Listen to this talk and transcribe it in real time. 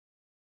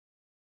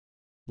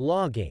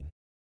Logging.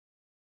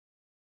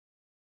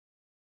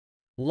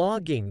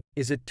 Logging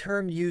is a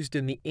term used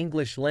in the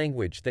English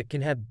language that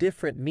can have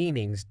different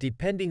meanings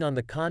depending on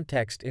the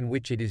context in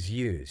which it is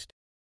used.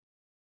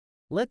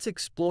 Let's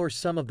explore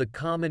some of the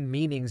common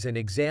meanings and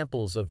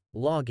examples of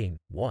logging.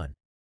 1.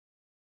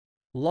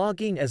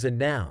 Logging as a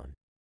noun.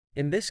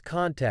 In this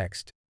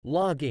context,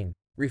 logging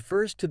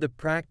refers to the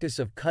practice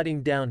of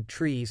cutting down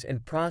trees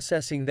and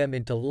processing them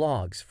into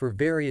logs for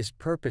various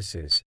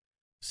purposes,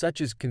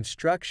 such as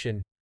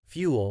construction,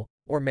 fuel,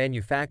 or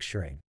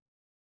manufacturing.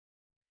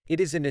 It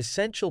is an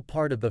essential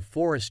part of the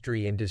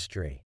forestry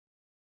industry.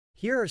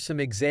 Here are some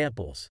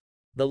examples.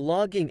 The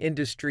logging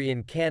industry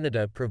in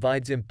Canada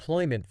provides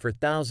employment for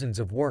thousands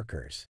of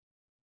workers.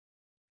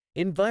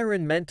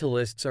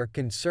 Environmentalists are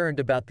concerned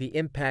about the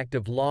impact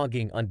of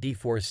logging on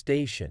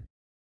deforestation.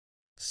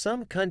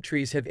 Some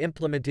countries have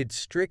implemented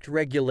strict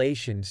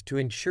regulations to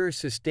ensure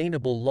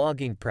sustainable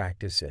logging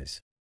practices.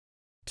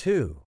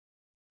 2.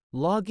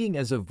 Logging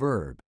as a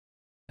verb.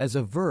 As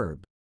a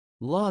verb,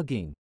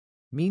 logging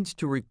means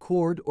to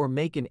record or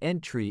make an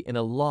entry in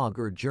a log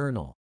or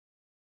journal.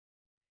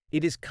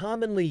 It is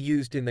commonly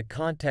used in the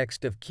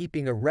context of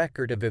keeping a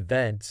record of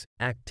events,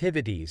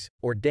 activities,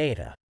 or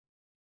data.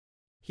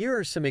 Here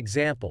are some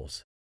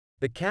examples.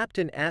 The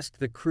captain asked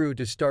the crew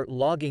to start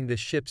logging the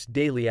ship's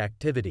daily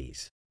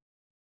activities.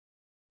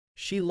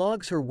 She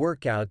logs her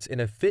workouts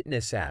in a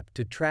fitness app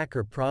to track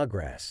her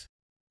progress.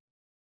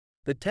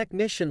 The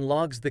technician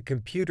logs the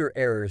computer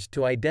errors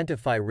to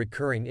identify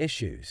recurring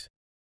issues.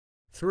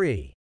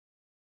 3.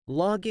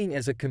 Logging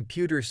as a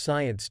computer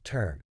science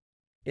term.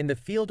 In the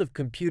field of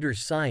computer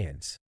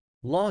science,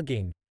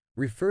 logging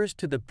refers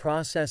to the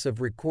process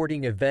of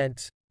recording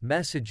events,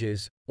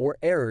 messages, or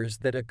errors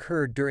that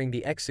occur during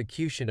the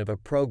execution of a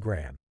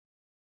program.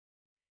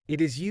 It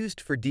is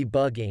used for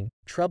debugging,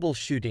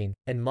 troubleshooting,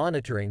 and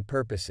monitoring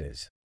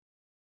purposes.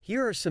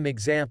 Here are some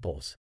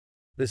examples.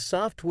 The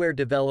software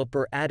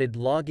developer added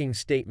logging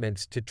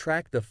statements to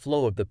track the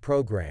flow of the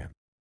program.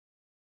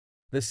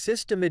 The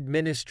system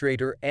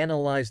administrator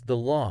analyzed the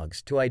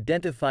logs to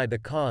identify the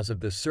cause of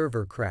the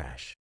server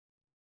crash.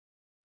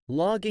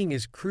 Logging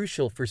is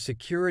crucial for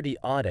security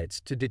audits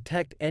to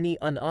detect any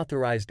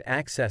unauthorized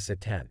access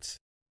attempts.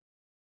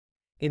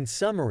 In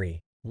summary,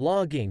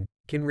 logging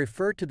can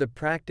refer to the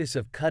practice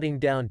of cutting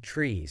down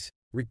trees,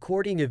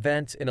 recording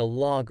events in a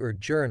log or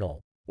journal,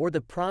 or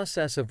the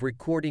process of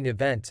recording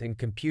events in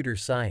computer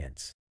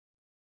science.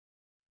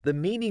 The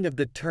meaning of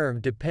the term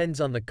depends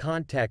on the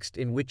context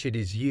in which it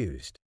is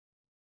used.